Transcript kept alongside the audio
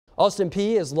Austin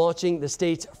Peay is launching the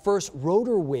state's first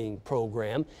rotor-wing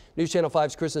program. News Channel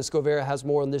 5's Kristen Scovera has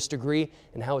more on this degree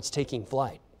and how it's taking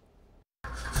flight.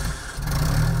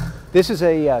 This is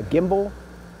a gimbal,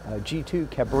 G2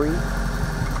 Cabri.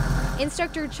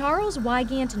 Instructor Charles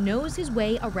Wygant knows his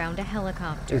way around a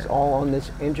helicopter. He's all on this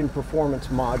engine performance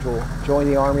module. Joined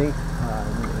the Army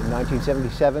in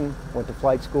 1977, went to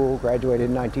flight school, graduated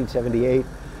in 1978,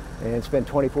 and spent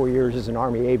 24 years as an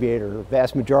Army aviator, the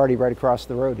vast majority right across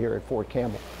the road here at Fort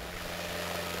Campbell.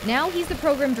 Now he's the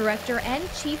program director and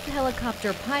chief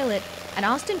helicopter pilot at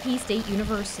Austin Peay State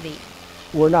University.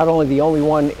 We're not only the only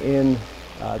one in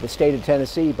the state of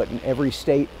Tennessee, but in every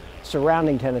state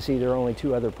surrounding Tennessee, there are only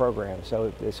 2 other programs.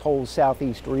 So this whole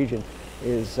southeast region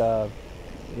is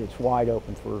it's wide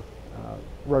open for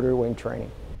rotary wing training.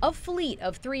 A fleet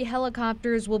of 3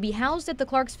 helicopters will be housed at the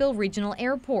Clarksville Regional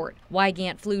Airport.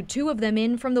 Wygant flew 2 of them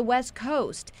in from the West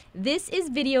Coast. This is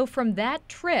video from that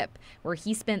trip where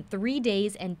he spent 3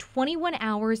 days and 21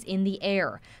 hours in the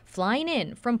air, flying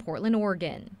in from Portland,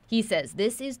 Oregon. He says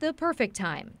this is the perfect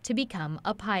time to become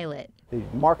a pilot. The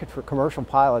market for commercial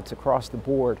pilots across the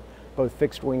board, both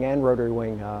fixed wing and rotary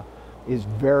wing, is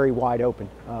very wide open.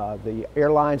 The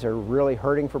airlines are really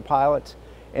hurting for pilots,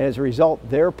 and as a result,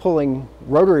 they're pulling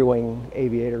rotary wing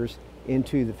aviators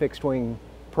into the fixed wing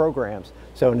programs.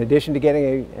 So in addition to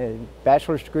getting a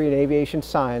bachelor's degree in aviation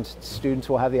science, students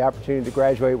will have the opportunity to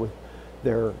graduate with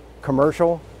their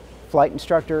commercial flight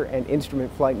instructor and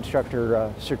instrument flight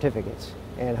instructor certificates,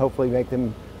 and hopefully make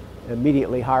them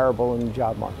immediately hireable in the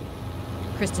job market.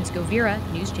 Kristen Scovera,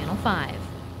 News Channel 5.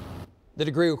 The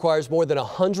degree requires more than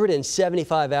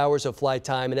 175 hours of flight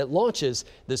time, and it launches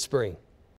this spring.